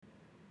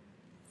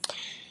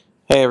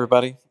Hey,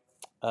 everybody.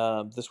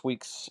 This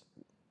week's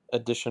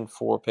edition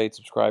for paid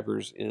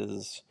subscribers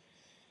is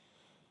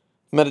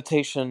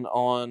meditation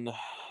on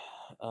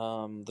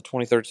the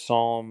 23rd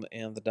Psalm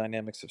and the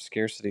dynamics of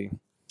scarcity,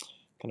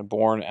 kind of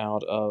born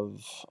out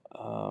of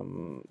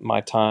my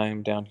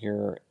time down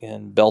here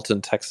in Belton,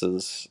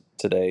 Texas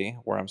today,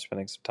 where I'm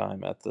spending some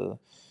time at the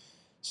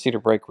Cedar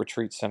Break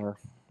Retreat Center,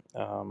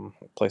 a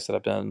place that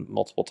I've been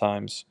multiple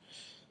times.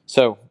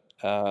 So,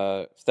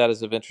 if that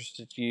is of interest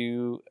to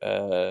you,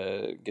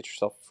 get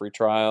yourself a free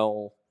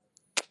trial.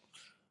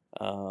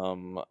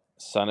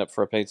 Sign up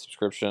for a paid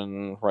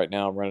subscription. Right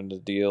now, I'm running a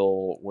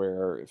deal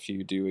where if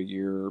you do a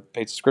year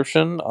paid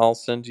subscription, I'll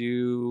send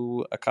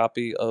you a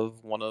copy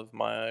of one of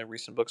my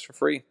recent books for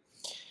free.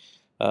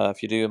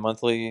 If you do a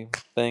monthly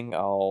thing,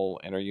 I'll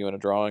enter you in a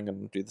drawing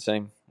and do the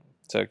same.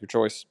 So, your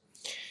choice.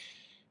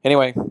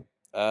 Anyway,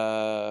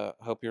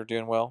 hope you're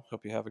doing well.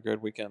 Hope you have a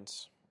good weekend.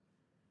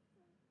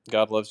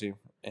 God loves you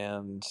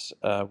and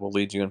will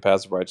lead you in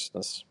paths of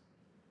righteousness.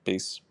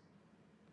 Peace.